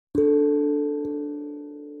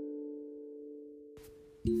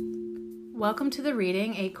Welcome to the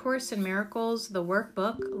reading, A Course in Miracles, the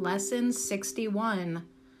workbook, Lesson 61.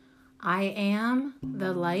 I am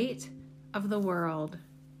the light of the world.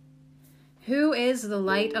 Who is the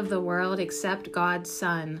light of the world except God's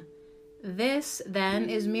Son? This, then,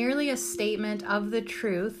 is merely a statement of the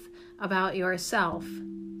truth about yourself.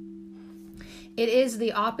 It is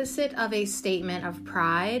the opposite of a statement of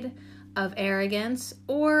pride, of arrogance,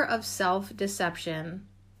 or of self-deception.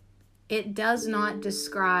 It does not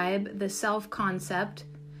describe the self-concept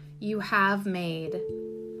you have made.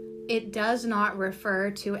 It does not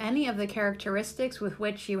refer to any of the characteristics with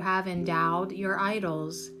which you have endowed your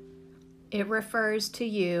idols. It refers to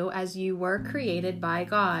you as you were created by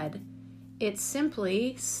God. It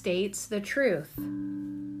simply states the truth.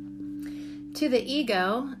 To the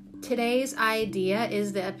ego, today's idea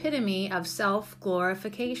is the epitome of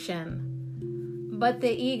self-glorification. But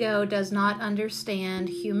the ego does not understand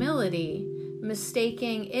humility,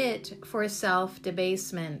 mistaking it for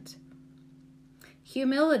self-debasement.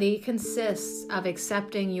 Humility consists of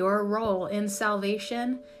accepting your role in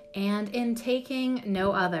salvation and in taking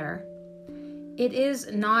no other. It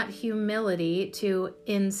is not humility to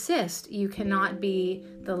insist you cannot be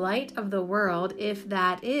the light of the world if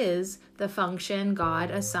that is the function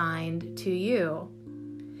God assigned to you.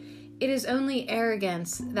 It is only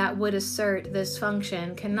arrogance that would assert this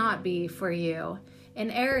function cannot be for you,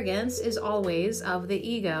 and arrogance is always of the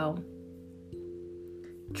ego.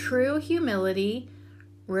 True humility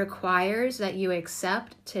requires that you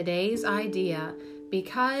accept today's idea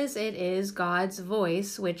because it is God's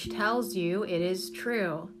voice which tells you it is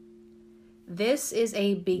true. This is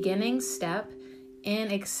a beginning step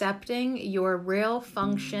in accepting your real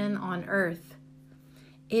function on earth.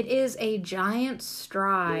 It is a giant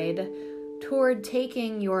stride toward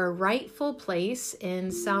taking your rightful place in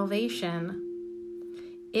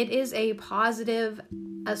salvation. It is a positive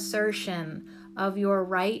assertion of your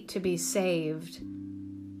right to be saved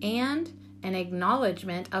and an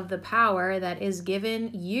acknowledgement of the power that is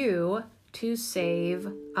given you to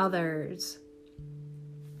save others.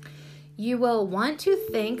 You will want to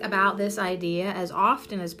think about this idea as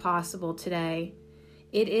often as possible today.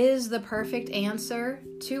 It is the perfect answer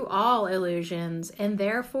to all illusions and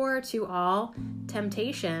therefore to all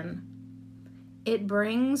temptation. It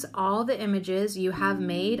brings all the images you have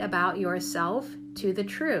made about yourself to the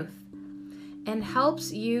truth and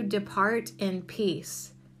helps you depart in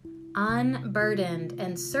peace, unburdened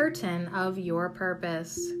and certain of your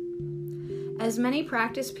purpose. As many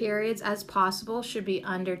practice periods as possible should be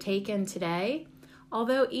undertaken today,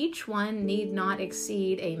 although each one need not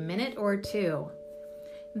exceed a minute or two.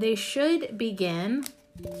 They should begin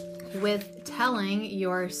with telling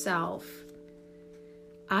yourself,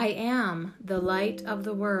 I am the light of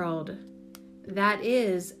the world. That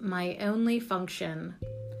is my only function.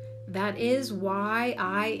 That is why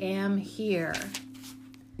I am here.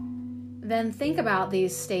 Then think about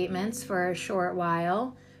these statements for a short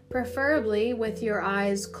while, preferably with your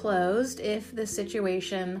eyes closed if the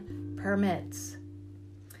situation permits.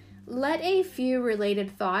 Let a few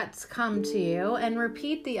related thoughts come to you and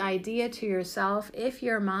repeat the idea to yourself if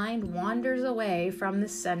your mind wanders away from the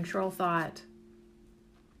central thought.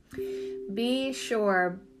 Be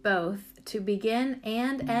sure both to begin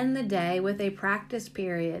and end the day with a practice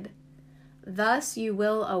period. Thus you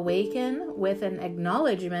will awaken with an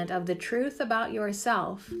acknowledgement of the truth about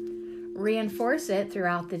yourself, reinforce it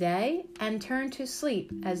throughout the day, and turn to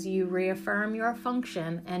sleep as you reaffirm your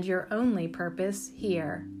function and your only purpose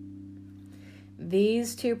here.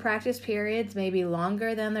 These 2 practice periods may be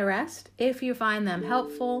longer than the rest if you find them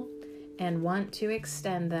helpful and want to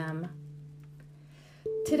extend them.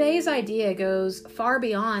 Today's idea goes far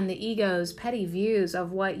beyond the ego's petty views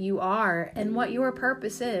of what you are and what your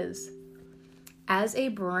purpose is. As a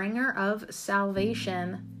bringer of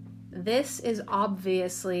salvation, this is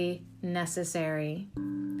obviously necessary.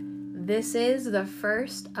 This is the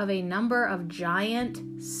first of a number of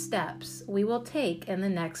giant steps we will take in the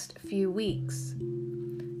next few weeks.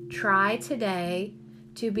 Try today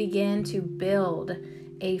to begin to build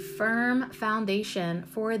a firm foundation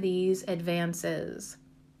for these advances.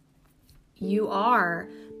 You are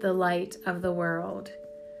the light of the world.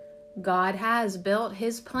 God has built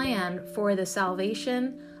His plan for the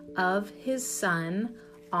salvation of His Son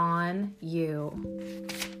on you.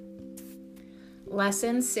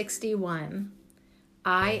 Lesson 61.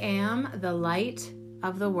 I am the light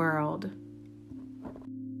of the world.